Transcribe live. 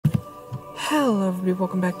Hello everybody,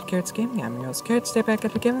 welcome back to Carrots Gaming. I'm your host Carrot. Today back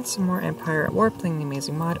at again with some more Empire at War, playing the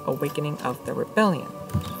amazing mod Awakening of the Rebellion.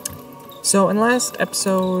 So in last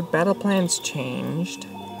episode, battle plans changed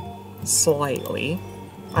slightly.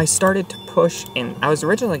 I started to push in, I was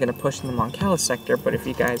originally going to push in the Moncala sector, but if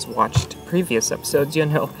you guys watched previous episodes, you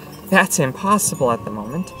know that's impossible at the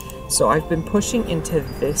moment. So I've been pushing into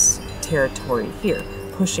this territory here,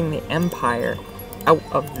 pushing the Empire out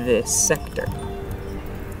of this sector.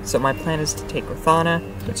 So my plan is to take Rathana,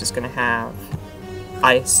 which is going to have,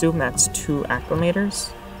 I assume that's 2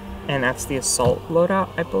 acclimators, and that's the assault loadout,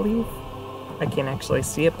 I believe. I can't actually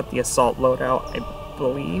see it, but the assault loadout, I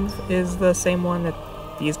believe, is the same one that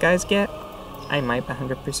these guys get. I might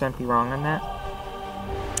 100% be wrong on that.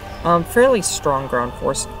 Fairly strong ground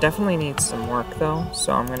force, definitely needs some work though,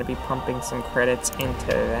 so I'm going to be pumping some credits into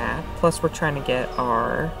that. Plus we're trying to get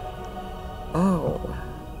our...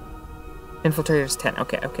 Infiltrators 10.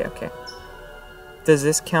 Okay. Does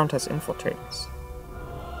this count as infiltrators?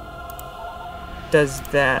 Does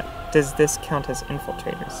this count as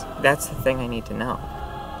infiltrators? That's the thing I need to know.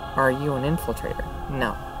 Are you an infiltrator?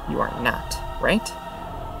 No, you are not, right?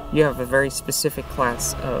 You have a very specific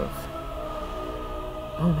class of...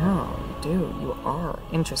 Oh no, you do. You are.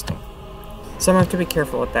 Interesting. So I'm going to have to be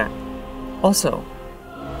careful with that. Also,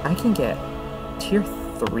 I can get tier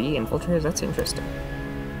 3 infiltrators? That's interesting.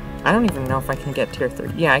 I don't even know if I can get tier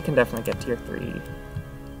 3. Yeah, I can definitely get tier 3.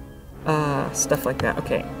 Stuff like that.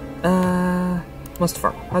 Okay.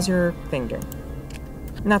 Mustafar, how's your thing doing?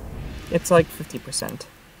 Not... It's like 50%.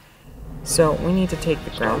 So, we need to take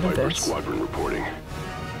the ground of this. Squadron reporting.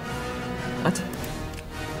 What?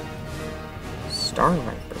 Star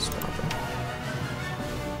Viper Squadron?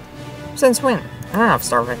 Since when? I don't have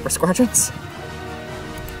Star Viper Squadrons.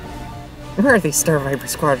 Where are these Star Viper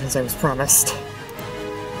Squadrons I was promised?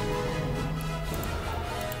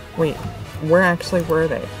 Wait, where actually were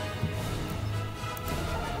they?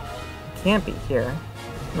 Can't be here.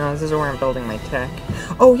 No, this is where I'm building my tech.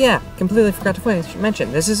 Oh yeah, completely forgot to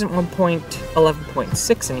mention, this isn't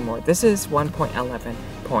 1.11.6 anymore. This is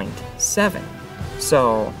 1.11.7.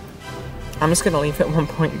 So, I'm just gonna leave it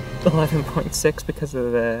 1.11.6 because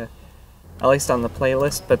of the... at least on the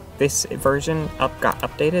playlist, but this version got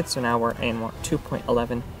updated, so now we're in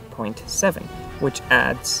 2.11.7, which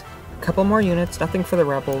adds a couple more units, nothing for the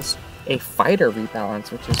rebels, a fighter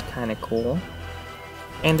rebalance, which is kind of cool,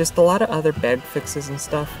 and just a lot of other bug fixes and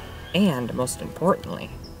stuff, and most importantly,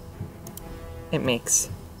 it makes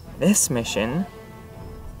this mission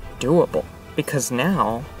doable, because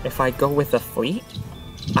now, if I go with a fleet,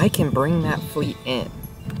 I can bring that fleet in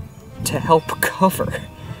to help cover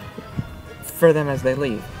for them as they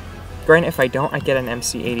leave. Granted, if I don't, I get an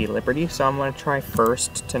MC-80 Liberty, so I'm going to try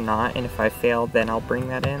first to not, and if I fail, then I'll bring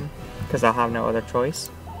that in, because I'll have no other choice.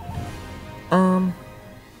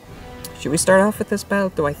 Should we start off with this battle?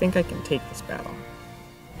 Do I think I can take this battle?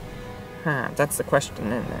 That's the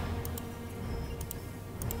question, isn't it?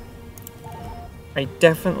 I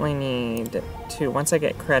definitely need to, once I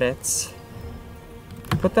get credits,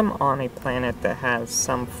 put them on a planet that has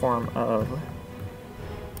some form of...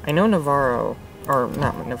 I know Mustafar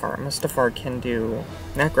can do,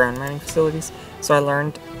 not ground mining facilities, so I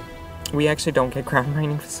learned we actually don't get ground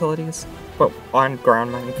mining facilities, but on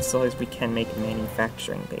ground mining facilities we can make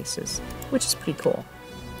manufacturing bases, which is pretty cool.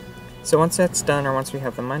 So once that's done, or once we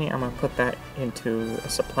have the money, I'm going to put that into a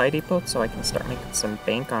supply depot so I can start making some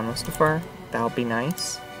bank on Mustafar. That'll be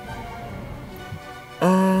nice.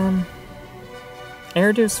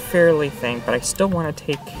 Eridu's fairly thing, but I still want to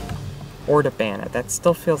take Ordabana. That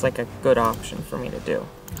still feels like a good option for me to do.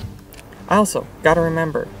 I also gotta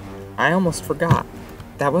remember, I almost forgot,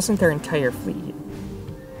 that wasn't their entire fleet.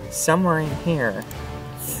 Somewhere in here,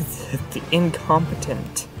 the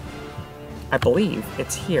incompetent, I believe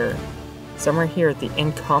it's here, somewhere here, the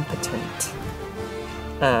incompetent,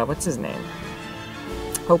 what's his name?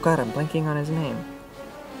 Oh god, I'm blanking on his name.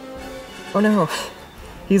 Oh no,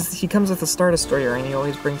 he comes with a Star Destroyer and he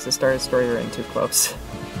always brings the Star Destroyer in too close.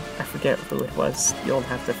 I forget who it was. You'll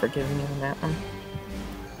have to forgive me on that one.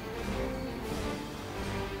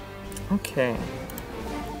 Okay.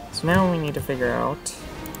 So now we need to figure out...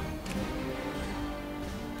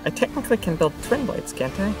 I technically can build twin blades,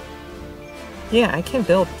 can't I? Yeah, I can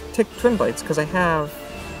build twin blades because I have...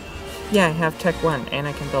 Yeah, I have Tech 1 and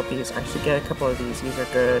I can build these. I should get a couple of these. These are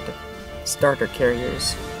good starter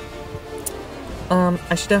carriers. I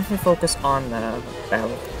should definitely focus on the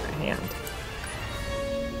battle at hand.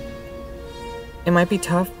 It might be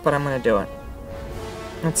tough, but I'm gonna do it.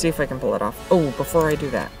 Let's see if I can pull it off. Oh, before I do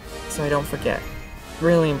that, so I don't forget.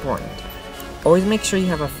 Really important. Always make sure you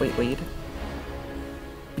have a fleet lead.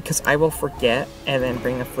 because I will forget and then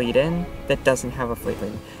bring a fleet in that doesn't have a fleet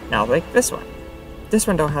lead. Now, like this one. This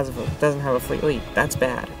one doesn't have a fleet lead. That's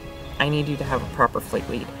bad. I need you to have a proper fleet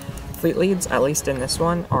lead. Fleet leads, at least in this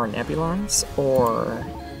one, are Nebulons, or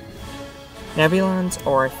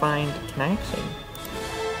I find... Can I actually...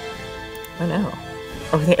 Oh no.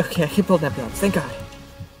 Okay, I can build Nebulons. Thank God.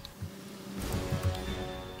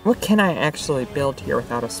 What can I actually build here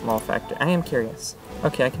without a small factory? I am curious.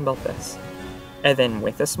 Okay, I can build this. And then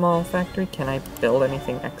with a small factory, can I build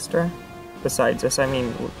anything extra? Besides this, I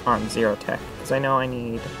mean on zero tech. Because I know I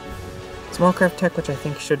need small craft tech, which I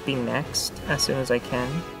think should be next as soon as I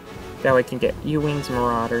can. That way I can get U-Wings,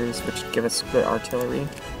 Marauders, which give us good artillery.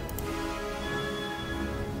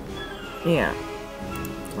 Yeah.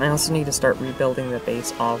 I also need to start rebuilding the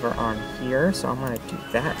base over on here, so I'm going to do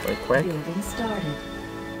that really quick. Building started.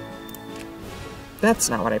 That's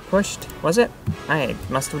not what I pushed, was it? I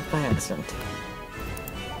must have by accident.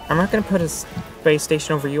 I'm not going to put a space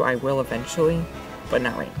station over you. I will eventually, but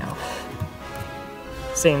not right now.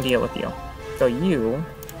 Same deal with you. So you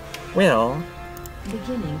will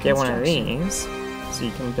get one of these, so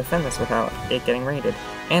you can defend this without it getting raided.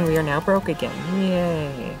 And we are now broke again.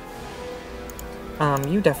 Yay!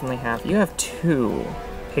 You definitely have. You have 2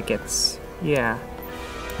 pickets. Yeah.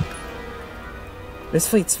 This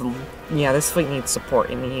fleet needs support.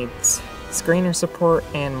 It needs screener support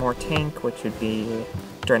and more tank, which would be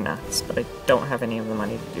dreadnoughts, but I don't have any of the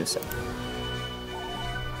money to do so.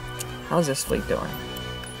 How's this fleet doing?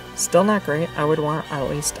 Still not great. I would want at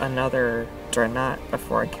least another dreadnought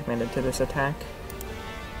before I committed to this attack.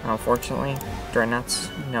 Unfortunately,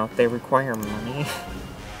 dreadnoughts, they require money.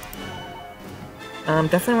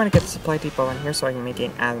 Definitely want to get the supply depot in here so I can make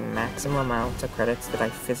it as maximum amount of credits that I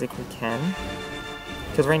physically can.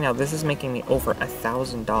 Because right now, this is making me over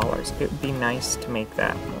 $1,000. It would be nice to make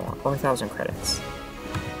that more, or 1,000 credits.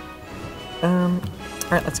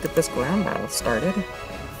 Alright, let's get this ground battle started.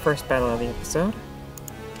 First battle of the episode.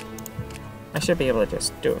 I should be able to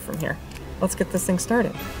just do it from here. Let's get this thing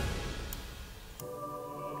started.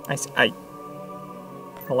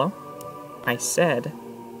 Hello? I said...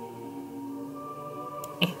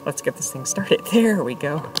 let's get this thing started. There we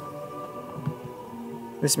go.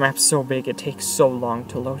 This map's so big, it takes so long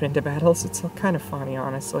to load into battles. It's kind of funny,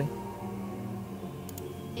 honestly.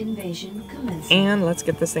 Invasion commencing. And let's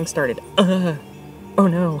get this thing started. Oh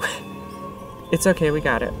no. It's okay, we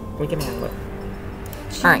got it. We can handle it.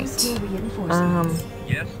 Alright.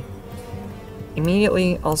 Yes?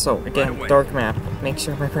 Immediately, also, again, dark map. Make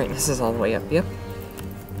sure my brightness is all the way up. Yep.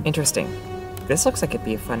 Interesting. This looks like it'd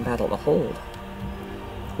be a fun battle to hold.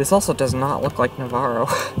 This also does not look like Navarro.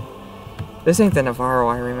 This ain't the Navarro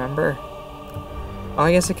I remember. Oh,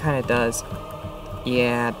 I guess it kind of does.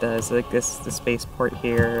 Yeah, it does. Like, this is the spaceport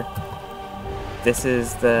here. This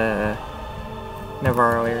is the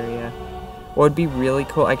Navarro area. What would be really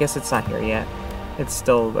cool... I guess it's not here yet. It's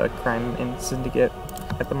still the crime and syndicate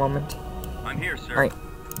at the moment. I'm here, sir. Alright.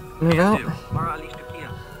 Move out.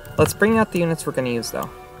 Let's bring out the units we're going to use, though.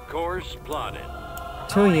 Course plotted.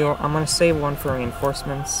 2 of you. I'm going to save 1 for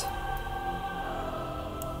reinforcements.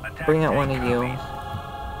 Bring out 1 of you.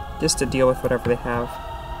 Just to deal with whatever they have.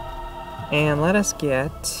 And let us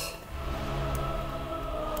get...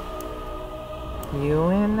 you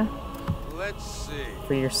in. Let's see.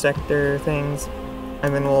 For your sector things.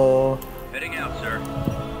 And then we'll... heading out, sir.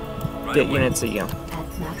 Right get away. units of you.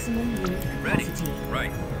 At maximum unit Ready. capacity.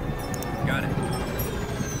 Right. Got it.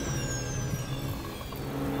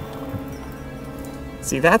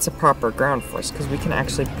 See, that's a proper ground force, because we can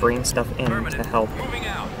actually bring stuff in to help Moving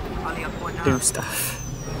out. do stuff.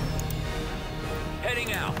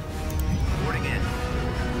 Heading out. Boarding in.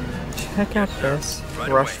 Check out this. Right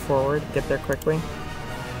Rush away. forward. Get there quickly.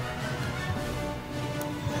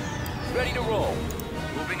 Ready to roll.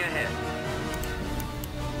 Moving ahead.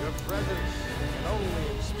 Your presence can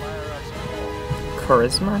only inspire us all.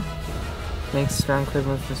 Charisma? Makes strong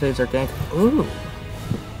charisma for saves our gank. Ooh!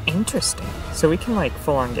 Interesting. So we can, like,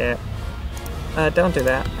 full-on get... don't do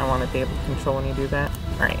that. I want to be able to control when you do that.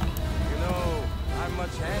 Alright. You know, I'm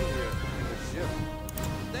much handier in the ship.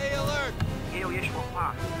 Stay alert!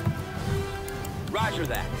 Roger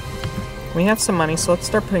that. We have some money, so let's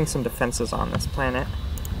start putting some defenses on this planet.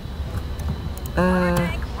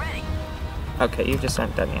 Okay, you just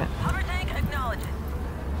aren't done yet.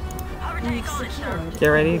 We've secured. Get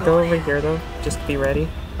ready to go over here, though. Just be ready.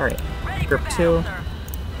 Alright. Group 2.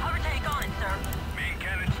 Main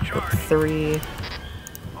cannons Group charged. 3.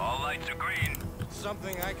 All lights are green.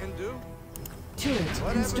 Something I can do? Turret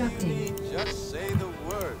Whatever constructing. you need, just say the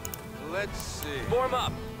word. Let's see. Form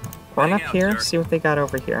up. Run up Heading out, here, sir. see what they got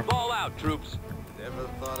over here. Ball out, troops. Never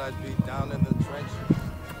thought thought I'd be down in the trenches.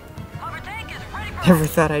 Never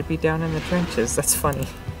thought I'd be down in the trenches. That's funny.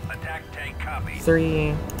 Attack tank copy. 3.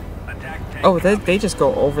 Attack tank Oh, copy. they just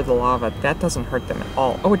go over the lava. That doesn't hurt them at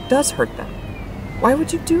all. Oh, it does hurt them. Why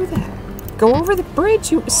would you do that? Go over the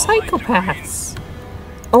bridge, you psychopaths!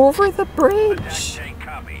 Over the Attack bridge! tank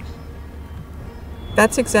copies.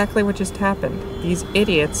 That's exactly what just happened. These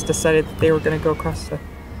idiots decided that they were going to go across the... Ready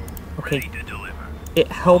Okay, to deliver. it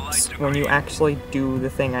helps when you actually do the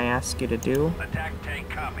thing I ask you to do. Attack tank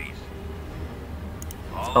copies.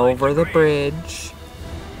 All Over the agreed. bridge.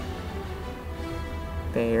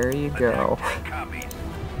 There you go. Attack tank copies.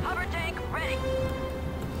 Hover tank ready.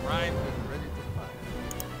 Primed and ready to fire.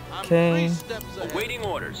 I'm Okay. 3 steps ahead. Awaiting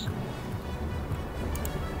orders.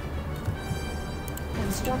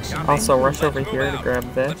 Construction. Also, complete. rush over Let's here move to out. grab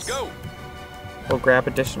Let's this. go. We'll grab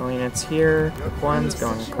additional units here. One's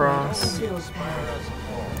going Secured across. a build Inspire pad. us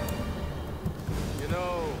all. You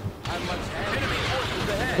know, I'm much handier. Enemy forces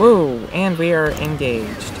ahead. Woo! And we are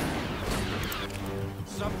engaged.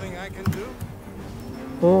 Something I can do?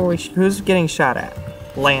 Oh, who's getting shot at?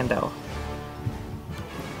 Lando.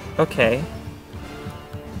 Okay.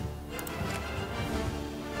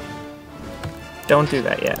 Don't do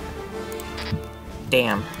that yet.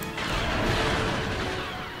 Damn.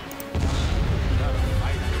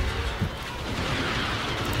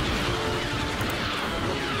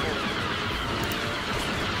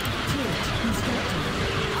 Turret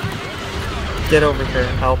constructed. Get over here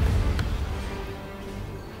and help.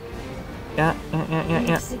 Yeah.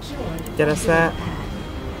 We've secured Get a us build that. pad.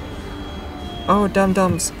 Oh,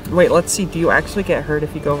 dum-dums. Wait, let's see. Do you actually get hurt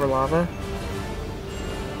if you go over lava?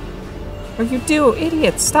 Oh, you do!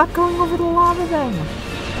 Idiots! Stop going over the lava then!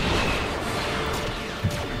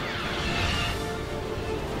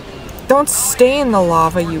 Don't stay in the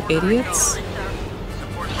lava, you idiots!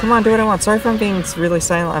 Come on, do what I want. Sorry if I'm being really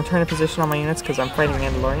silent. I'm trying to position all my units because I'm fighting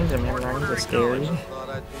Mandalorians, and Mandalorians are scary. Thought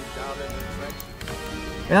I'd be down in the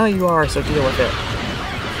trenches. Well, you are, so deal with it.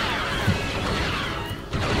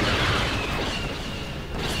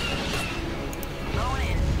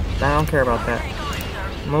 I don't care about that.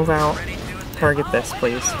 Move out. Target this,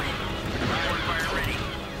 please.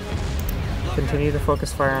 Continue to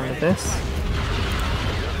focus fire onto this.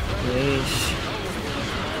 Yeesh.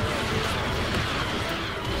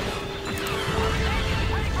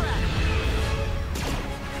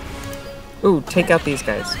 Ooh, take out these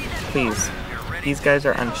guys, please. These guys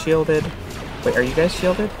are unshielded. Wait, are you guys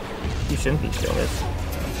shielded? You shouldn't be shielded.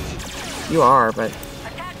 You are, but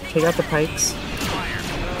take out the pikes.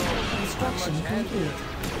 Construction complete.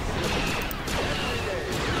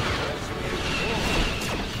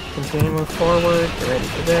 Continue to move forward. Get ready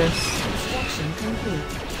for this. Construction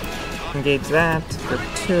complete. Engage that. Group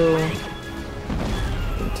 2.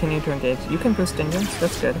 Continue to engage. You can boost engines.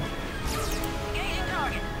 That's good.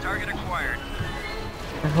 Target acquired.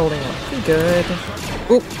 We're holding up pretty good.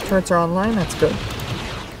 Oop, turrets are online. That's good.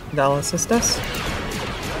 That'll assist us.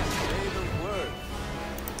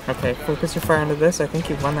 Okay, focus your fire onto this. I think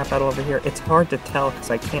you've won that battle over here. It's hard to tell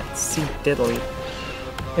because I can't see diddly.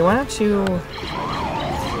 Hey, why don't you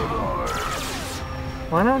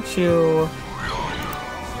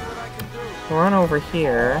run over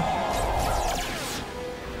here?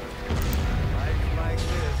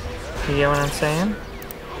 You get what I'm saying?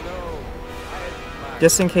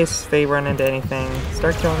 Just in case they run into anything.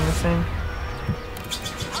 Start killing this thing.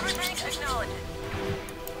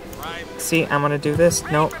 See, I'm gonna do this.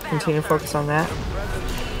 Nope, continue to focus on that.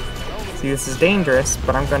 See, this is dangerous,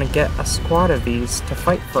 but I'm gonna get a squad of these to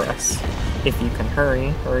fight for us. If you can hurry.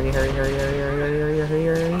 Hurry, hurry, hurry, hurry, hurry, hurry, hurry,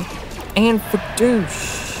 hurry. And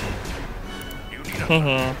fadoosh!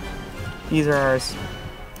 Hehe. These are ours.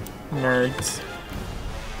 Nerds.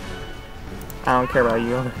 I don't care about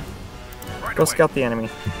you. Go scout the enemy.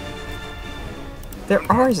 They're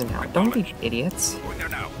ours now. Don't be idiots. Going there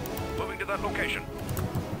now. Moving to that location.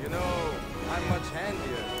 You know, I'm much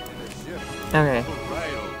handier in a ship. Okay,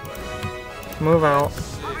 Right over. move out.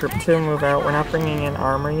 Group 2, move out. We're not bringing in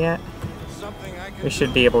armor yet. Something I can We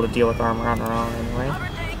should be able to deal with armor on our own anyway.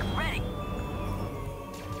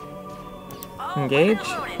 Engage.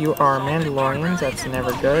 You are Mandalorians. That's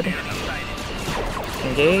never good.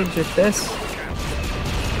 Engage with this.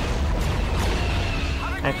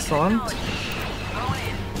 Excellent.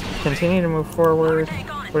 Continue to move forward.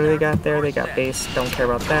 What do they got there? They got base. Don't care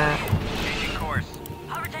about that. Changing course.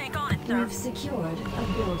 We've secured a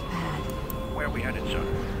build pad. Where we headed, sir?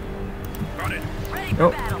 Got it.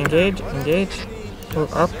 Nope. Engage. Engage.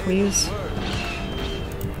 Move up, please.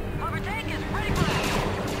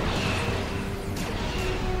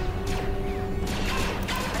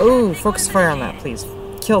 Ooh, focus fire on that, please.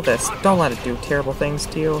 Kill this. Don't let it do terrible things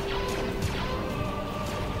to you.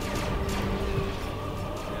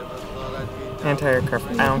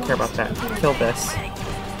 Anti-aircraft. I don't care about that. Kill this.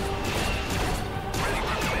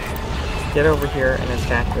 Get over here and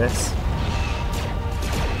attack this.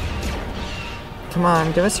 Come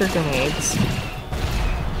on, give us your grenades.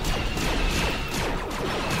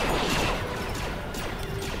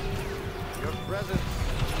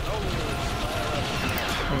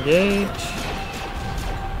 Engage.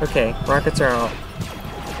 Okay, rockets are out.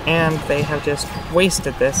 And they have just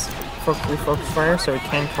wasted this refocus fire, so we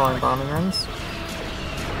can call in bombing runs.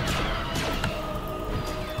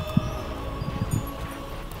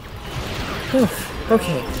 Whew.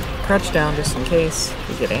 Okay, crouch down just in case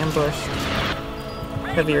we get ambushed.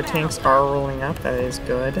 Heavier tanks are rolling up, that is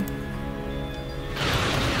good.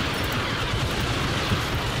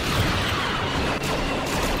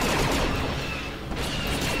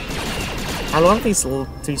 I love these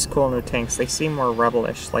cool new tanks. They seem more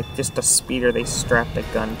rebel-ish, like just a speeder they strapped a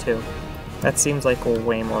gun to. That seems like a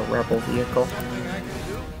way more rebel vehicle.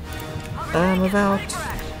 Move out.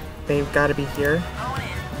 They've got to be here.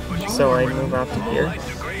 So I move out to here.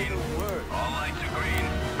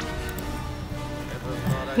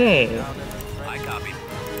 Hey,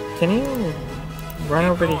 can you run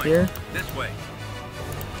over to here? This way.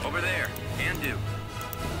 Over there. Can do.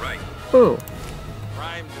 Right. Ooh.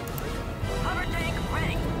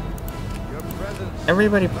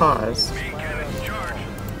 Everybody pause.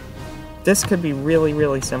 This could be really,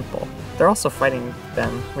 really simple. They're also fighting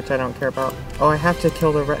them, which I don't care about. Oh, I have to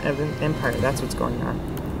kill the Empire. That's what's going on.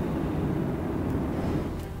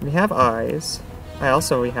 We have eyes.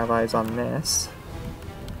 We have eyes on this.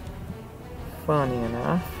 Funny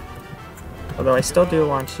enough. Although I still do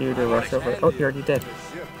want you to rush over. Oh, you already did.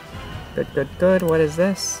 Good, good, good. What is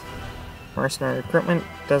this? Mercenary recruitment.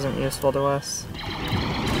 Doesn't useful to us.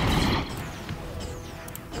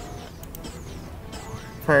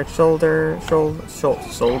 Fired shoulder.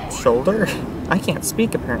 I can't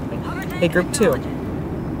speak apparently. Hey, group 2.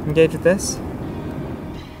 Engage with this.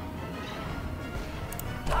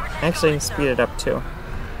 Actually, speed it up too.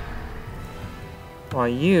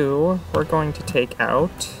 While we're going to take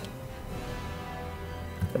out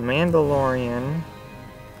the Mandalorian.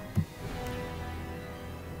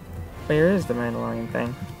 Where is the Mandalorian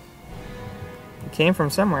thing? It came from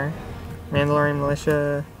somewhere. Mandalorian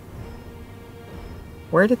militia.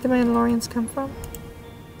 Where did the Mandalorians come from?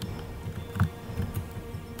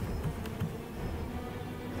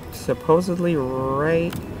 Supposedly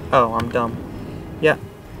right... Oh, I'm dumb. Yeah,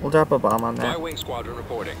 we'll drop a bomb on that. Wing squadron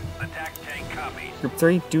reporting. Attack tank copies. Group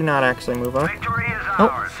 3, do not actually move up.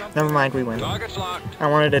 Oh, never mind, we win. Targets locked. I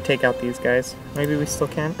wanted to take out these guys. Maybe we still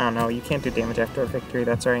can? Oh no, you can't do damage after a victory,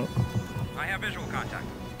 that's right. I have visual contact.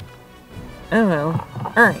 Oh well.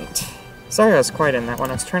 Alright. Sorry I was quiet in that one.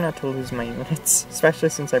 I was trying not to lose my units. Especially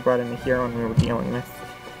since I brought in a hero and we were dealing with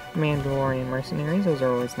Mandalorian mercenaries. Those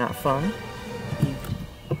are always not fun.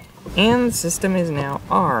 And the system is now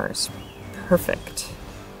ours. Perfect.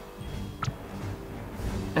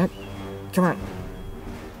 Come on.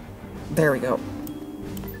 There we go.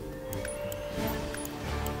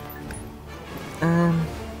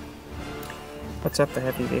 What's up, the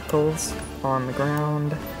heavy vehicles? On the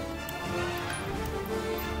ground.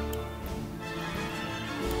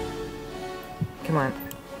 Come on.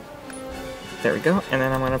 There we go. And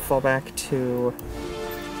then I'm going to fall back to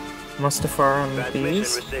Mustafar on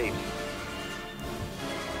these.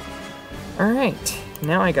 Alright.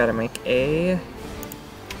 Now I gotta make a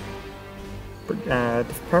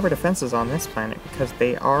proper defenses on this planet because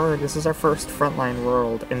this is our first frontline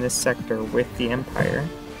world in this sector with the Empire,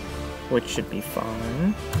 which should be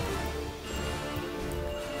fun.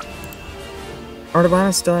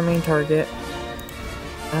 Artabana's still our main target.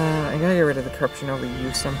 I gotta get rid of the corruption over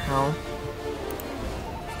you somehow.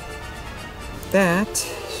 That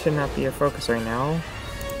should not be your focus right now.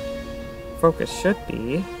 Focus should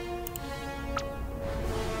be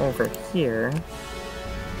over here,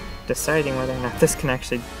 deciding whether or not this can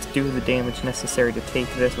actually do the damage necessary to take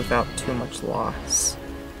this without too much loss.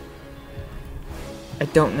 I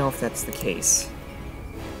don't know if that's the case.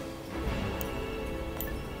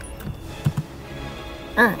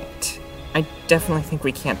 Alright. I definitely think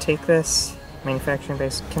we can't take this. Manufacturing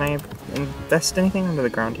base. Can I invest anything under the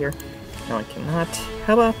ground here? No, I cannot.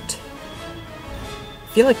 How about...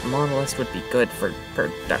 I feel like Monolith would be good for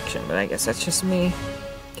production, but I guess that's just me.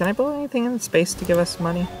 Can I build anything in space to give us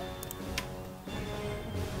money?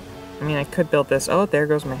 I mean, I could build this. Oh, there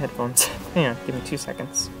goes my headphones. Hang on, give me 2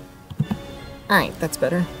 seconds. Alright, that's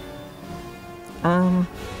better.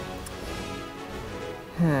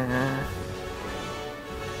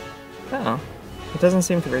 Oh, it doesn't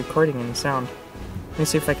seem to be recording any sound. Let me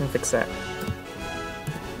see if I can fix that.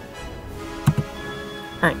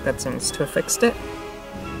 Alright, that seems to have fixed it.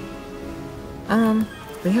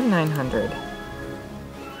 We have 900.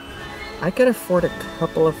 I could afford a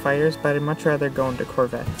couple of fighters, but I'd much rather go into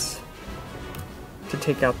corvettes to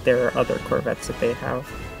take out their other corvettes that they have.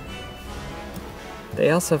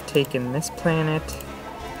 They also have taken this planet.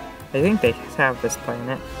 I think they have this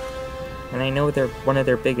planet. And I know one of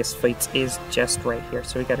their biggest fleets is just right here,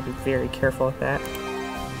 so we gotta be very careful with that.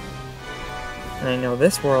 And I know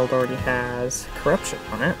this world already has corruption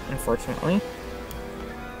on it, unfortunately.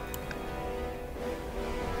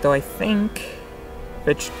 Though I think if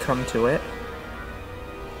it should come to it.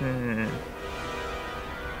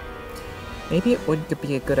 Maybe it would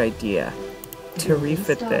be a good idea to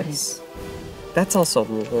refit this. That's also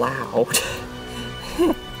loud.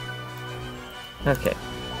 Okay.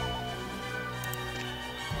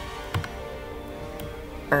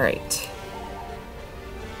 Alright.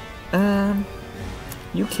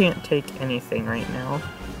 You can't take anything right now.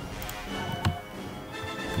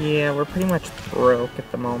 Yeah, we're pretty much broke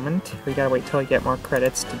at the moment. We gotta wait till I get more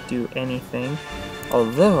credits to do anything.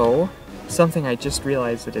 Although, something I just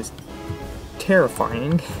realized that is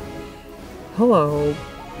terrifying. Hello,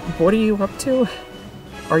 what are you up to?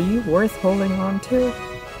 Are you worth holding on to?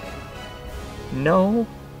 No.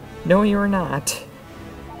 No, you're not.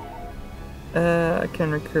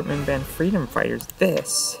 Can recruitment ban freedom fighters?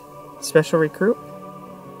 This. Special recruit?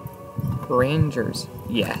 Rangers.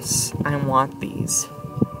 Yes, I want these.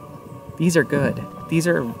 These are good. These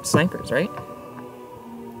are snipers, right?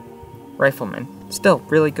 Riflemen. Still,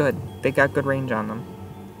 really good. They got good range on them.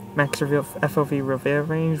 Max FOV reveal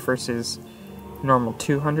range versus normal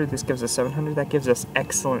 200. This gives us 700. That gives us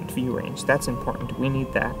excellent view range. That's important. We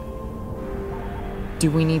need that.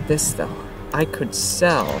 Do we need this, though? I could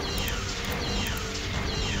sell.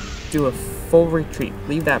 Do a full retreat.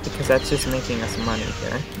 Leave that because that's just making us money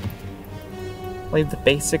here. Leave the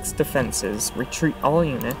basics defenses. Retreat all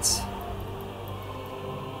units.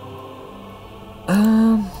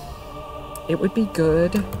 It would be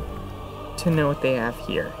good to know what they have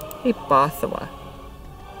here. Hey, Bothawa.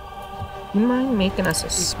 You mind making us a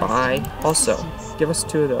spy? Also, give us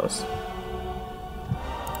 2 of those.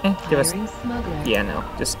 Give us... Yeah, no.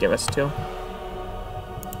 Just give us 2.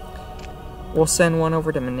 We'll send one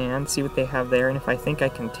over to Manan, see what they have there, and if I think I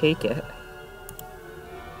can take it...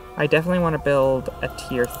 I definitely want to build a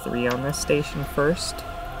tier 3 on this station first.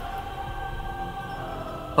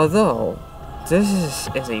 Although, this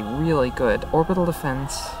is a really good orbital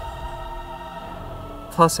defense.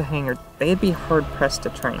 Plus a hangar. They'd be hard-pressed to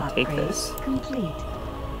try and take this. Complete.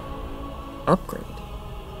 Upgrade?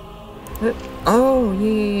 What? Oh,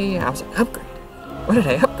 yeah. I was like, upgrade. What did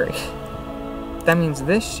I upgrade? That means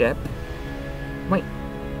this ship... Wait.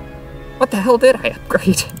 What the hell did I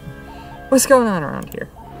upgrade? What's going on around here?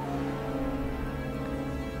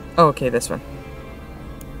 Oh, okay, this one.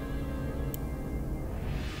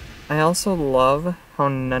 I also love how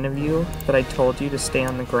none of you that I told you to stay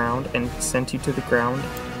on the ground and sent you to the ground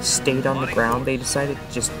stayed on the ground. They decided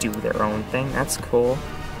to just do their own thing. That's cool.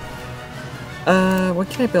 What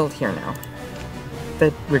can I build here now?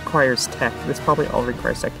 That requires tech. This probably all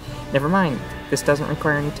requires tech. Never mind. This doesn't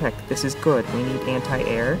require any tech. This is good. We need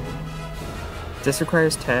anti-air. This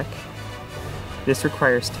requires tech. This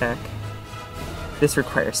requires tech. This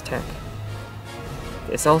requires tech.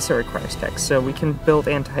 This also requires tech, so we can build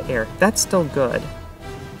anti-air. That's still good.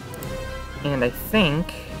 And I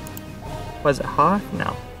think... Was it Hoth?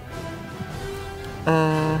 No.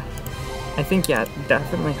 I think, yeah,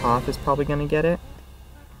 definitely Hoth is probably gonna get it.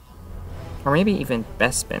 Or maybe even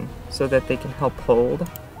Bespin, so that they can help hold.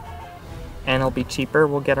 And it'll be cheaper.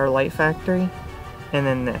 We'll get our light factory. And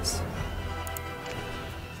then this.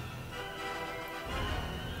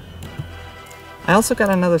 I also got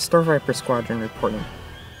another Star Viper squadron reporting.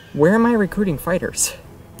 Where am I recruiting fighters?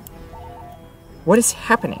 What is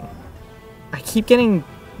happening? I keep getting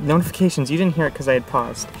notifications. You didn't hear it because I had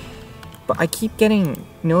paused. But I keep getting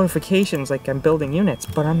notifications like I'm building units,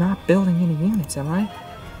 but I'm not building any units, am I?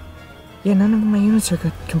 Yeah, none of my units are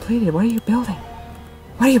completed. What are you building?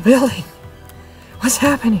 What are you building? What's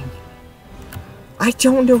happening? I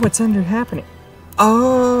don't know what's happening.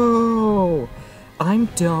 Oh! I'm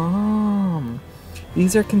dumb.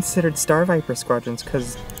 These are considered Star Viper squadrons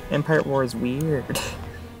because Empire at War is weird.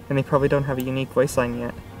 And they probably don't have a unique voice line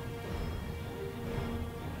yet.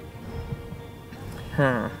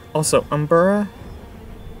 Huh. Also, Umbura.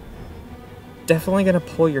 Definitely gonna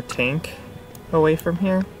pull your tank away from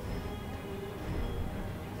here.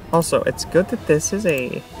 Also, it's good that this is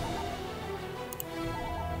a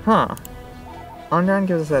Huh. Onderon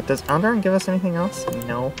gives us that. Does Onderon give us anything else?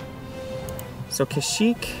 No. So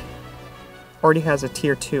Kashyyyk already has a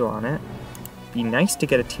tier 2 on it. Be nice to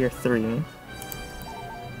get a tier 3.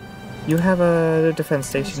 You have a defense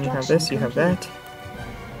station, you have this, you have that.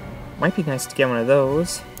 Might be nice to get one of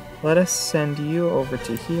those. Let us send you over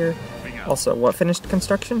to here. Also, what finished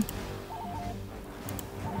construction?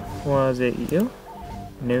 Was it you?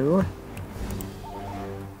 No.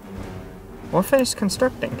 What finished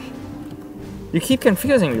constructing? You keep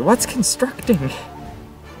confusing me. What's constructing?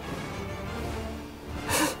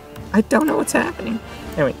 I don't know what's happening.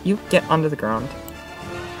 Anyway, you get onto the ground.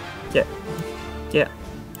 Get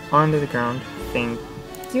onto the ground. Thank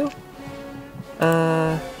you.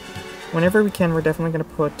 Whenever we can, we're definitely gonna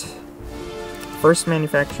put first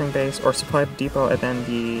manufacturing base or supply depot and then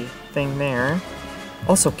the thing there.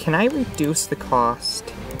 Also, can I reduce the cost?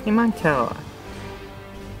 Hey, Moncala.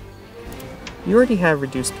 You already have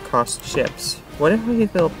reduced cost ships. What if we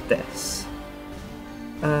built this?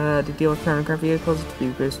 To deal with current vehicles, to be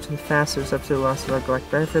reduced to the faster, up to the loss of our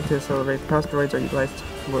galactic benefit, to celebrate the cost droids are utilized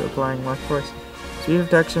for applying workforce. Speed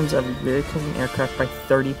reductions of vehicles and aircraft by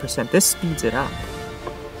 30%. This speeds it up.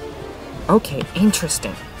 Okay,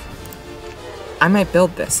 interesting. I might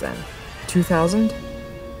build this then. 2,000?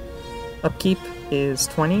 Upkeep is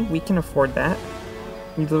 20. We can afford that.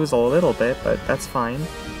 We lose a little bit, but that's fine.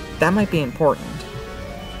 That might be important.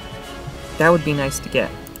 That would be nice to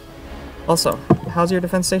get. Also, how's your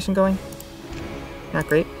defense station going? Not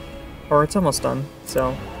great. Or it's almost done,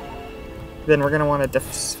 so... Then we're gonna want a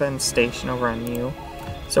defense station over on you.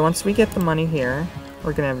 So once we get the money here,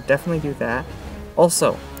 we're gonna definitely do that.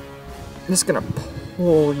 Also, I'm just gonna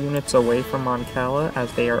pull units away from Moncala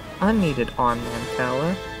as they are unneeded on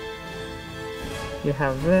Moncala. You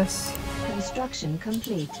have this. Construction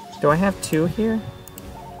complete. Do I have 2 here?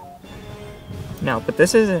 No, but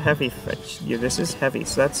this is a heavy fetch. Yeah, this is heavy,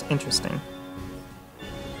 so that's interesting.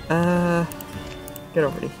 Get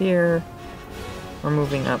over to here. We're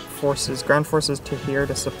moving up forces, ground forces to here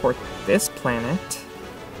to support this planet,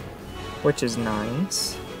 which is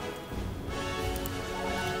nice.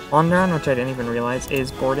 Onderon, which I didn't even realize,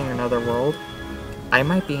 is boarding another world. I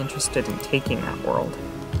might be interested in taking that world.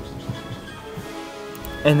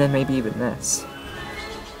 And then maybe even this.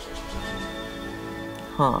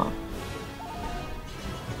 Huh.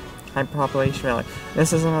 High population value.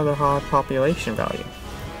 This is another high population value.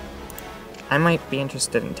 I might be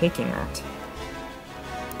interested in taking that.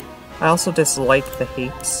 I also dislike the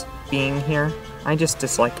Hapes being here. I just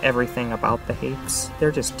dislike everything about the Hapes.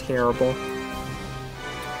 They're just terrible.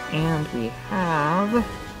 And we have...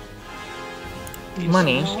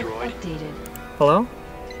 money. Hello?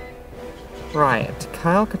 Riot.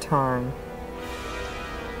 Kyle Katarn.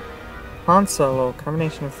 Han Solo.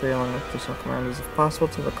 Combination of 3 along with additional commanders. If possible,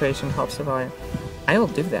 to location help survive. I will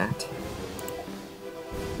do that.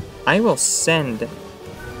 I will send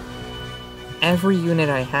every unit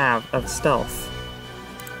I have of stealth.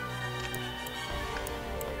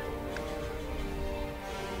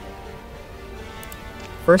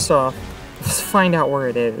 First off, let's find out where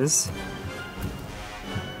it is.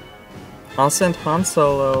 I'll send Han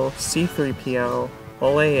Solo, C-3PO,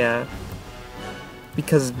 Leia,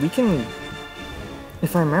 because we can,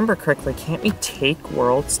 if I remember correctly, can't we take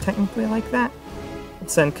worlds technically like that? We'll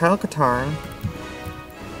send Kyle Katarn.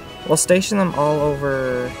 We'll station them all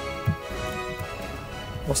over...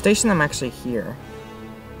 We'll station them actually here.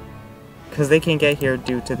 Because they can get here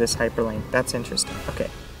due to this hyperlink. That's interesting. Okay.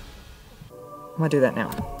 I'm gonna do that now.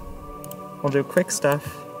 We'll do quick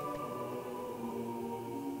stuff.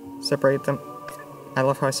 Separate them. I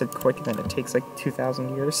love how I said quick and then it takes like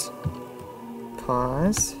 2,000 years.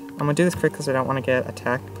 Pause. I'm gonna do this quick because I don't want to get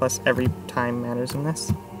attacked, plus every time matters in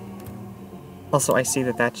this. Also, I see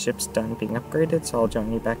that that ship's done being upgraded, so I'll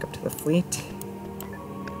join you back up to the fleet.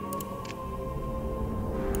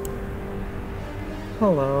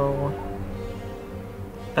 Hello.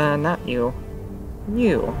 Not you.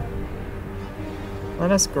 You.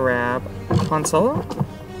 Let us grab Han Solo?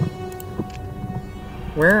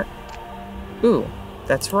 Where? Ooh,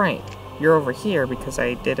 that's right. You're over here because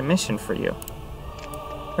I did a mission for you.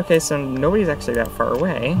 Okay, so nobody's actually that far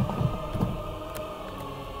away.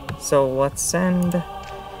 So let's send...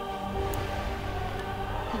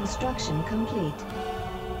 Construction complete.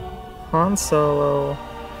 Han Solo.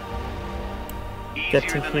 Get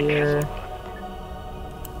to here.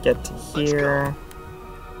 Get to here.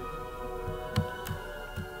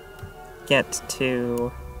 Get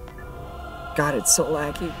to... God, it's so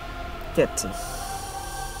laggy. Get to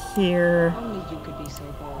here. Only you could be so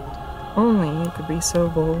bold. Only you could be so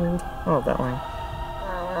bold. Oh, that line.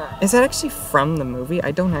 Is that actually from the movie?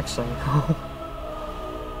 I don't actually know.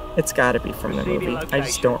 It's gotta be from the movie. I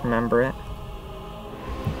just don't remember it.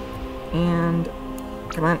 And...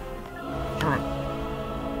 Come on. Come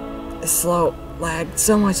on. It's slow. Lag.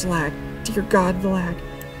 So much lag. Dear God, the lag.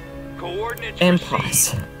 Coordinates And received.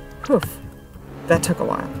 pause. Poof. That took a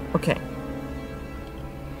while. Okay.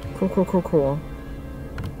 Cool, cool, cool, cool.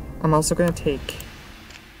 I'm also gonna take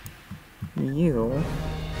you.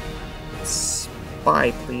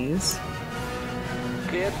 Spy, please.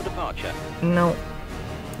 Cleared for departure. No.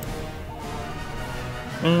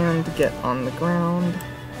 And get on the ground.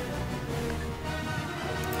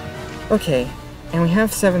 Okay, and we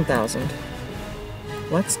have 7,000.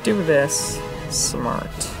 Let's do this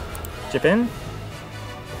smart. Chip in.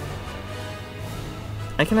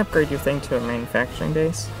 I can upgrade your thing to a manufacturing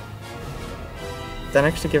base. That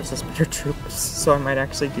actually gives us better troops, so I might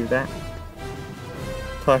actually do that.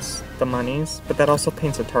 Plus the monies, but that also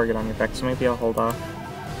paints a target on your back, so maybe I'll hold off.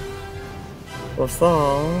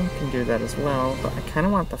 Lethal can do that as well, but I kind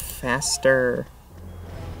of want the faster...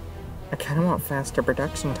 I kind of want faster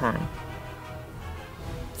production time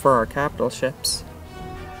for our capital ships.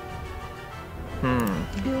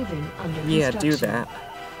 Building under Yeah, do construction. that.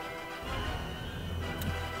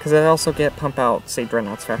 Because I also get pump out, say,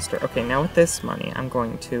 dreadnoughts faster. Okay, now with this money, I'm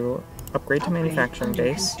going to upgrade to Upgrade manufacturing under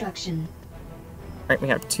base. construction. Alright, we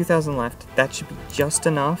have 2,000 left. That should be just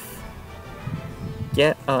enough.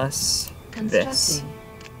 Get us this. Constructing.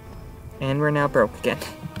 And we're now broke again.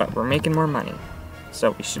 But we're making more money.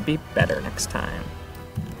 So we should be better next time.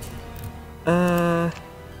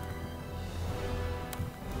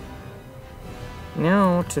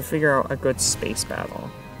 Now to figure out a good space battle.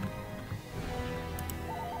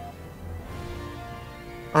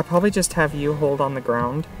 I'll probably just have you hold on the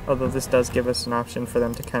ground, although this does give us an option for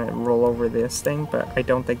them to kind of roll over this thing, but I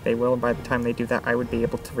don't think they will. By the time they do that, I would be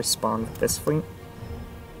able to respond with this fleet.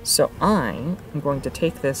 So I am going to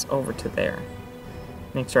take this over to there.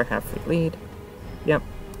 Make sure I have fleet lead. Yep.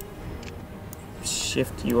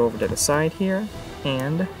 Shift you over to the side here,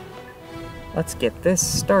 and let's get this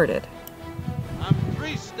started. I'm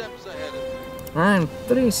 3 steps ahead of you. I'm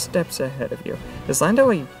 3 steps ahead of you. Is Lando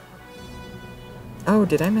a... Oh,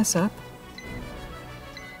 did I mess up?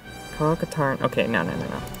 Call Katarn. Okay, no.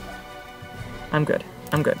 I'm good.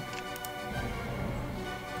 I'm good.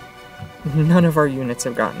 None of our units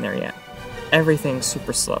have gotten there yet. Everything's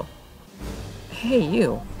super slow. Hey,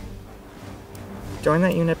 you. Join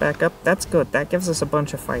that unit back up. That's good. That gives us a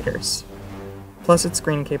bunch of fighters. Plus its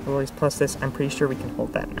screening capabilities, plus this. I'm pretty sure we can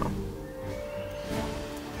hold that now.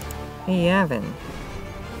 Hey, Yavin.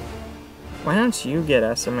 Why don't you get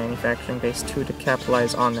us a manufacturing base too to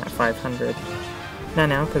capitalize on that 500? Not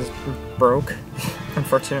now, because we're broke,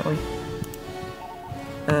 unfortunately.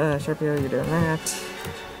 Sharpio, you're doing that.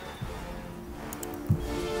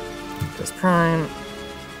 Because Prime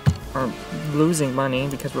are losing money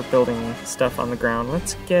because we're building stuff on the ground.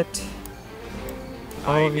 Let's get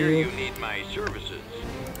all I of hear you. you need my services.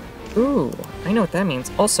 Ooh, I know what that means.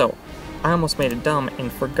 Also, I almost made it dumb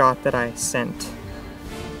and forgot that I sent...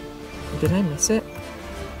 Did I miss it?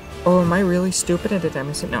 Oh, am I really stupid and did I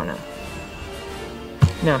miss it? No.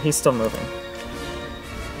 No, he's still moving.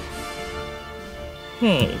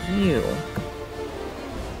 Hey, you.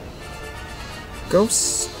 Go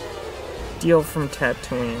steal from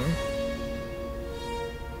Tatooine.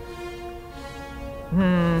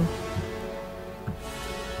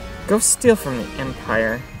 Go steal from the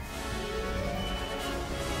Empire.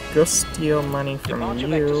 Go steal money from Departure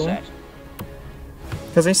vector you. set.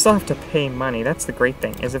 Because they still have to pay money. That's the great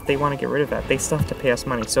thing, is if they want to get rid of that, they still have to pay us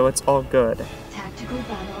money, so it's all good. Tactical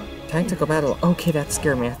battle. Tactical battle. Okay, that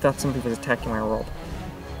scared me. I thought somebody was attacking my world.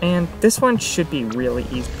 And this one should be really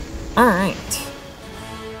easy. Alright.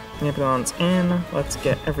 Nebulon's in. Let's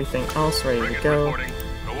get everything else ready to go.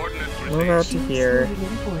 Move out to here.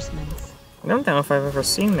 Reinforcements. I don't know if I've ever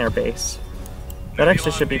seen their base. That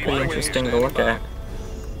actually should be pretty interesting to look at.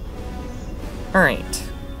 Alright.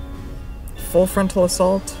 Full frontal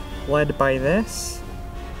assault, led by this.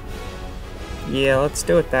 Yeah, let's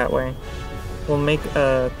do it that way. We'll make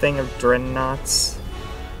a thing of dreadnoughts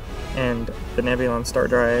and the Nebulon star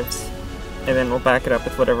drives, and then we'll back it up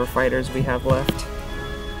with whatever fighters we have left.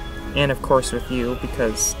 And of course with you,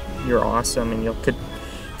 because you're awesome and could...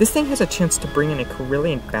 This thing has a chance to bring in a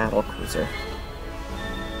Corellian battle cruiser.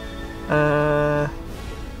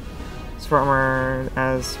 Farmer,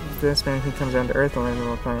 as this man who comes down to Earth, the land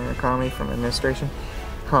will plan an economy from administration.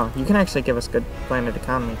 Huh, you can actually give us good landed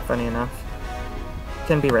economy, funny enough.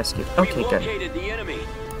 Can be rescued. Okay, good. Located the enemy.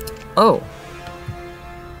 Oh.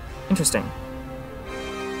 Interesting.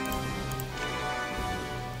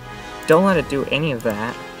 Don't let it do any of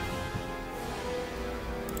that.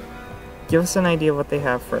 Give us an idea of what they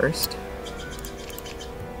have first.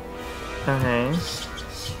 Okay.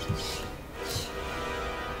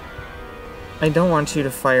 I don't want you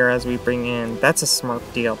to fire as we bring in. That's a smart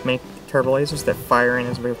deal. Make turbo lasers that fire in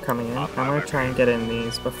as we're coming in. I'm gonna try and get in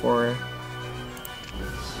these before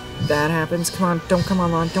that happens. Come on, don't come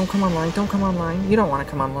online, don't come online, don't come online. You don't want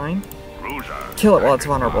to come online. Kill it while it's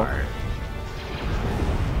vulnerable.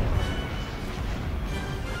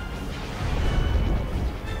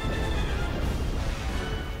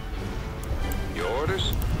 Your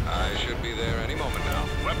orders? I should be there any moment now.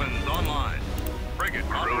 Weapons online. Frigate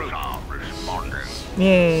en route. Responding.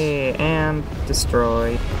 Yay, and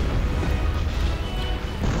destroyed.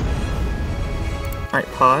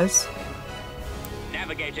 Alright, pause.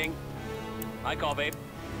 Navigating. I copy.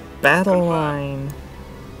 Battle line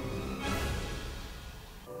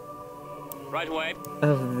Right away.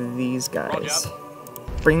 of these guys.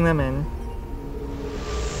 Roger. Bring them in.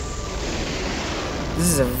 This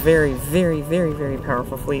is a very, very, very, very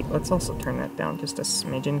powerful fleet. Let's also turn that down just a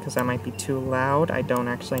smidgen, because that might be too loud. I don't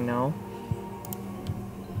actually know.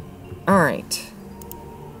 Alright.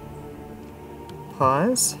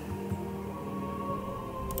 Pause.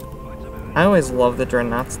 I always love the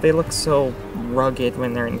dreadnoughts. They look so rugged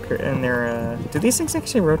when they're in their, do these things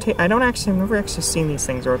actually rotate? I've never actually seen these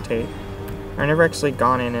things rotate. I've never actually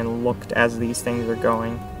gone in and looked as these things are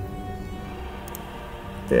going.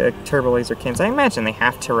 The turbo laser cannons. I imagine they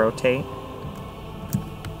have to rotate.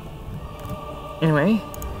 Anyway.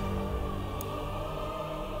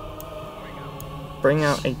 Bring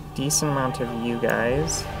out a decent amount of you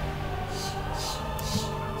guys.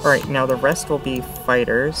 Alright, now the rest will be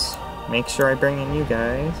fighters. Make sure I bring in you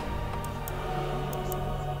guys.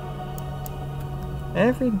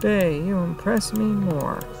 Every day you impress me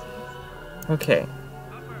more. Okay.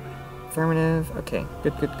 Affirmative. Okay.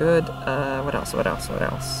 Good, good, good. What else? What else? What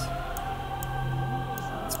else?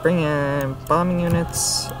 Let's bring in bombing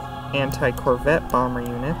units, anti-corvette bomber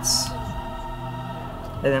units.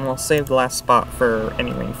 And then we'll save the last spot for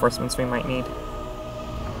any reinforcements we might need.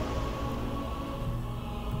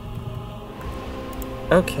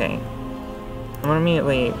 Okay. I'm gonna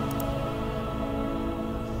immediately...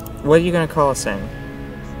 What are you gonna call us in?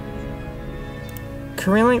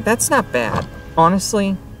 Currently, that's not bad.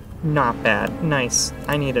 Honestly, not bad. Nice.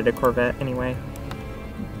 I needed a Corvette anyway.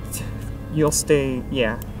 You'll stay...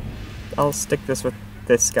 yeah. I'll stick this with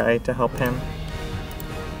this guy to help him.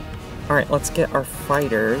 Alright, let's get our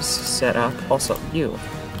fighters set up. Also, you.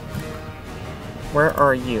 Where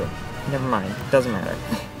are you? Never mind. Doesn't matter.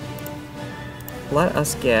 Let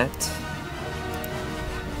us get...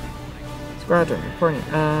 Squadron reporting.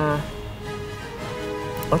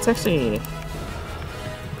 Let's actually...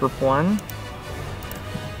 Group 1.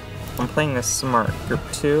 I'm playing this smart. Group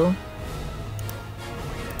 2.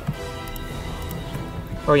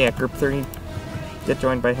 Oh yeah, Group 3. Get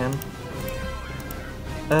joined by him.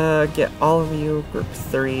 Get all of you. Group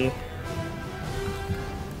 3.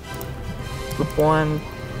 Group 1.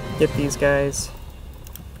 Get these guys.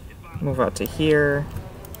 Move out to here.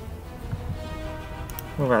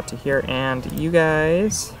 Move out to here. And you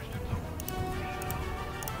guys...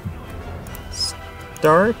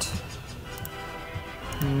 Start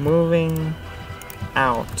moving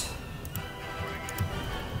out.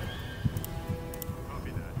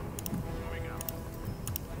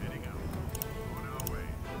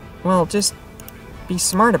 Well, just be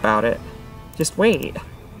smart about it. Just wait.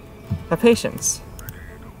 Have patience.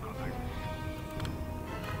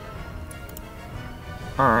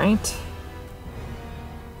 Alright.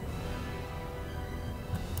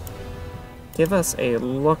 Give us a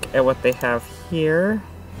look at what they have here.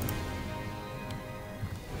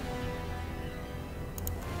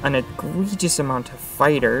 An egregious amount of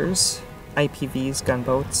fighters. IPVs,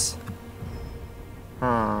 gunboats.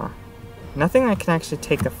 Nothing that can actually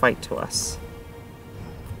take a fight to us.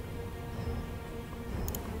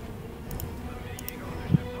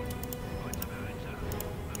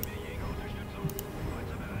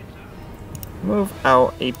 Move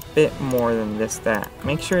out a bit more than this, that.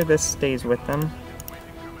 Make sure this stays with them.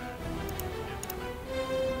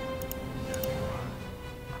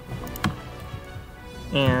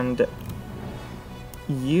 And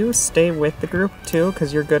you stay with the group too,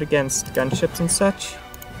 because you're good against gunships and such.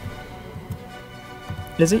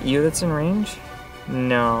 Is it you that's in range?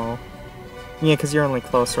 No. Yeah, because you're only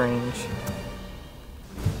close range.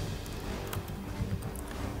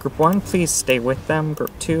 Group 1, please stay with them.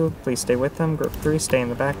 Group 2, please stay with them. Group 3, stay in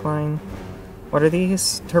the back line. What are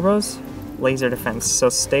these? Turbos? Laser defense, so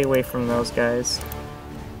stay away from those guys.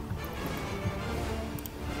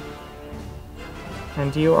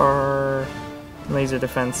 And you are laser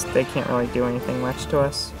defense. They can't really do anything much to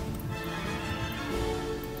us.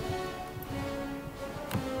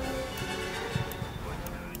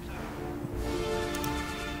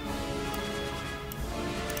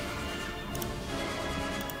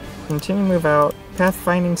 Continue to move out.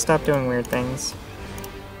 Pathfinding, stop doing weird things.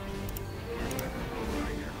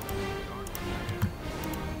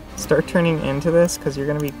 Start turning into this, because you're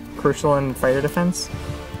going to be crucial in fighter defense.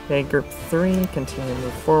 Okay, group 3, continue to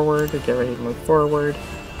move forward, get ready to move forward.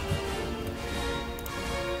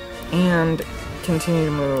 And continue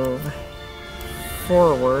to move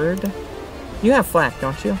forward. You have flak,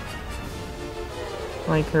 don't you?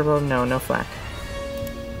 Light turbo? No, no flak.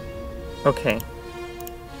 Okay.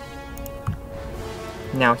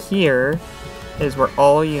 Now here is where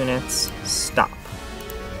all units stop.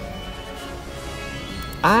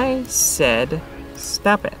 I said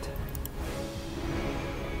stop it.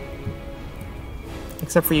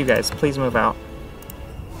 Except for you guys, please move out.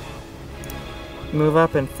 Move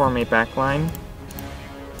up and form a backline.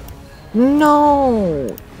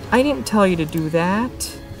 No! I didn't tell you to do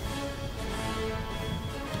that.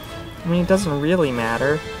 I mean, it doesn't really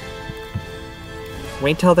matter.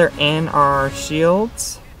 Wait till they're in our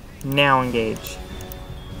shields. Now engage.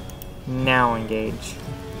 Now engage.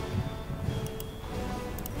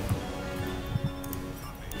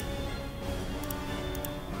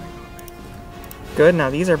 Good, now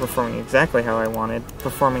these are performing exactly how I wanted.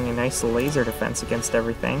 Performing a nice laser defense against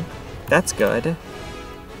everything. That's good.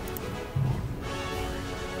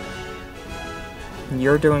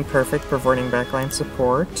 You're doing perfect, perverting backline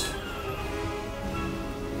support.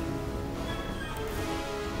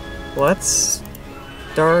 Let's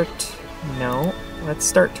start... No. Let's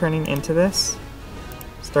start turning into this.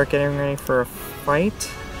 Start getting ready for a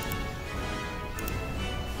fight.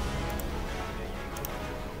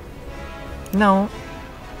 No.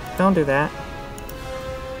 Don't do that.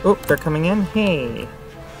 Oh, they're coming in. Hey.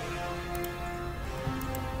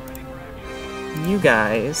 You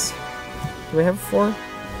guys. Do we have 4?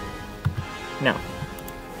 No.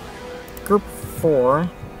 Group 4.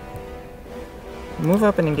 Move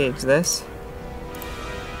up and engage this.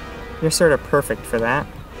 You're sort of perfect for that.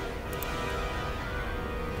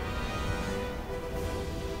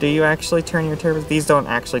 Do you actually turn your turbos? These don't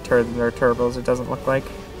actually turn their turbos, it doesn't look like.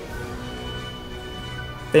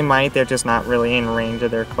 They might, they're just not really in range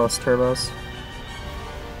of their close turbos.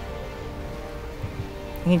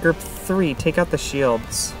 Hey, group 3, take out the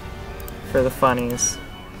shields for the funnies.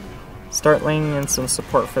 Start laying in some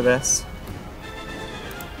support for this.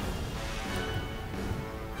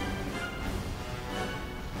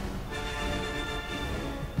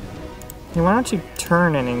 Hey, why don't you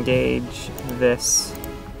turn and engage this?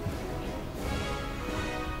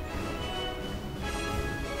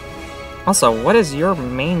 Also, what is your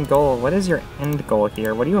main goal? What is your end goal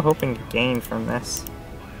here? What are you hoping to gain from this?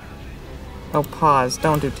 Oh, pause.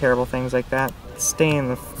 Don't do terrible things like that. Stay in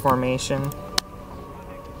the formation.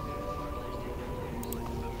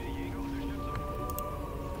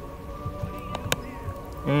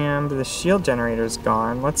 And the shield generator's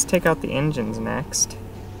gone. Let's take out the engines next.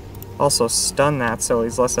 Also stun that so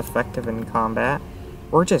he's less effective in combat.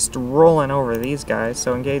 We're just rolling over these guys,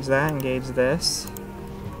 so engage that, engage this.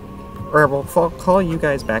 Or we'll call you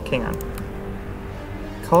guys back, hang on.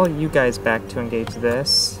 Call you guys back to engage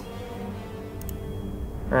this.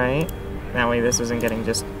 Right? That way this isn't getting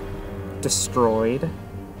just destroyed.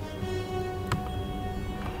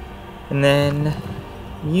 And then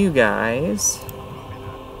you guys...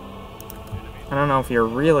 I don't know if you're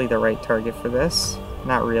really the right target for this.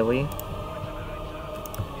 Not really.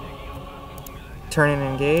 Turn and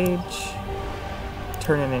engage.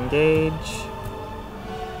 Turn and engage.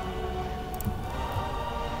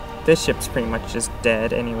 This ship's pretty much just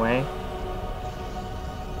dead anyway.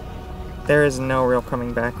 There is no real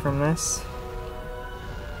coming back from this.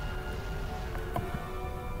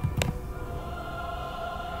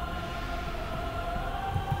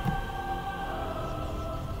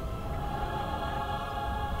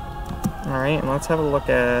 Alright, and let's have a look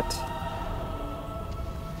at...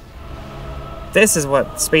 This is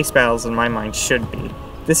what space battles in my mind should be.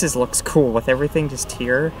 This looks cool with everything just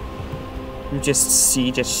here. You just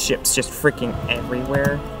see ships just freaking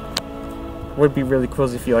everywhere. Would be really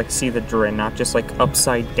cool if you like see the dreadnought just like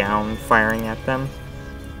upside down firing at them.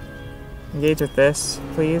 Engage with this,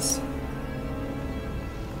 please.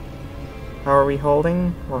 How are we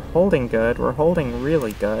holding? We're holding good. We're holding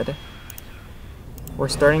really good. We're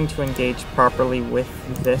starting to engage properly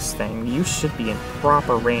with this thing. You should be in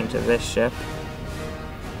proper range of this ship.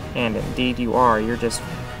 And indeed you are. You're just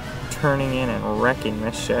turning in and wrecking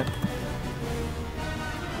this ship.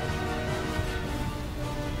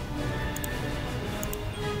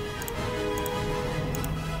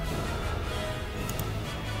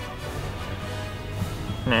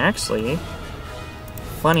 And actually,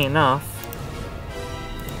 funny enough,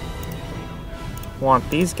 want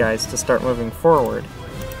these guys to start moving forward.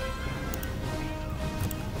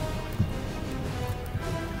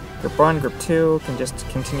 Group 1, Group 2 can just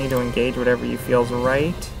continue to engage whatever you feel is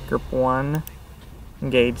right. Group 1,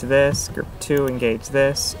 engage this. Group 2, engage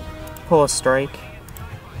this. Pull a strike.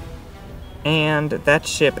 And that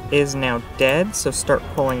ship is now dead, so start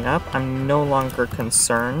pulling up. I'm no longer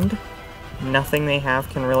concerned. Nothing they have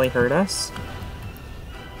can really hurt us.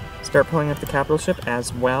 Start pulling up the capital ship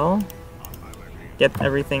as well. Get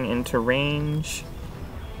everything into range.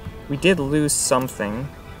 We did lose something.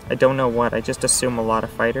 I don't know what, I just assume a lot of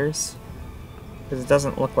fighters. Because it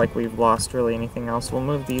doesn't look like we've lost really anything else. We'll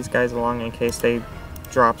move these guys along in case they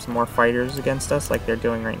drop some more fighters against us like they're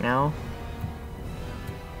doing right now.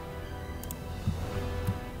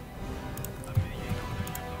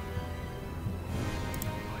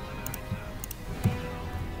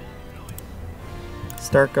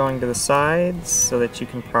 Start going to the sides so that you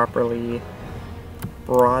can properly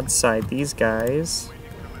broadside these guys.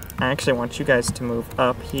 I actually want you guys to move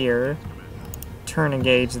up here. Turn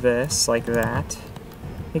engage this, like that.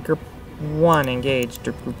 Hey, Group 1 engaged,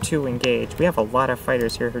 Group 2 engaged. We have a lot of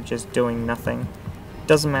fighters here who are just doing nothing.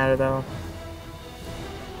 Doesn't matter though.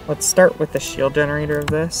 Let's start with the shield generator of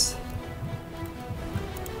this.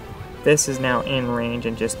 This is now in range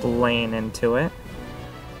and just laying into it.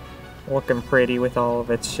 Looking pretty with all of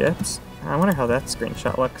its ships. I wonder how that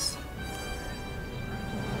screenshot looks.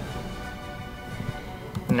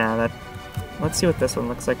 Nah, that... Let's see what this one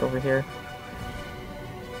looks like over here.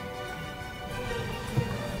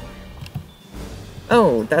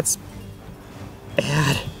 Oh, that's...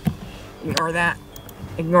 bad. Ignore that.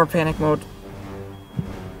 Ignore panic mode.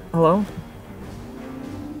 Hello?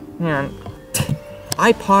 Hang on.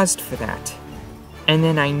 I paused for that. And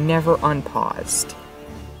then I never unpaused.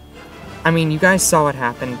 I mean, you guys saw what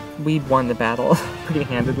happened. We'd won the battle pretty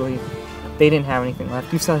handedly. They didn't have anything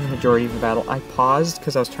left. You saw the majority of the battle. I paused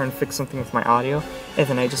because I was trying to fix something with my audio, and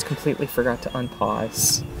then I just completely forgot to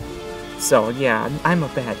unpause. So, yeah, I'm a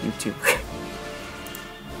bad YouTuber.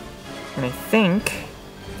 And I think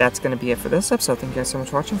that's going to be it for this episode. Thank you guys so much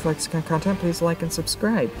for watching. If you like this kind of content, please like and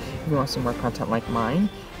subscribe. If you want some more content like mine,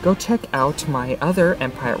 go check out my other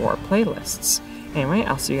Empire War playlists. Anyway,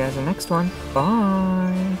 I'll see you guys in the next one.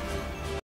 Bye!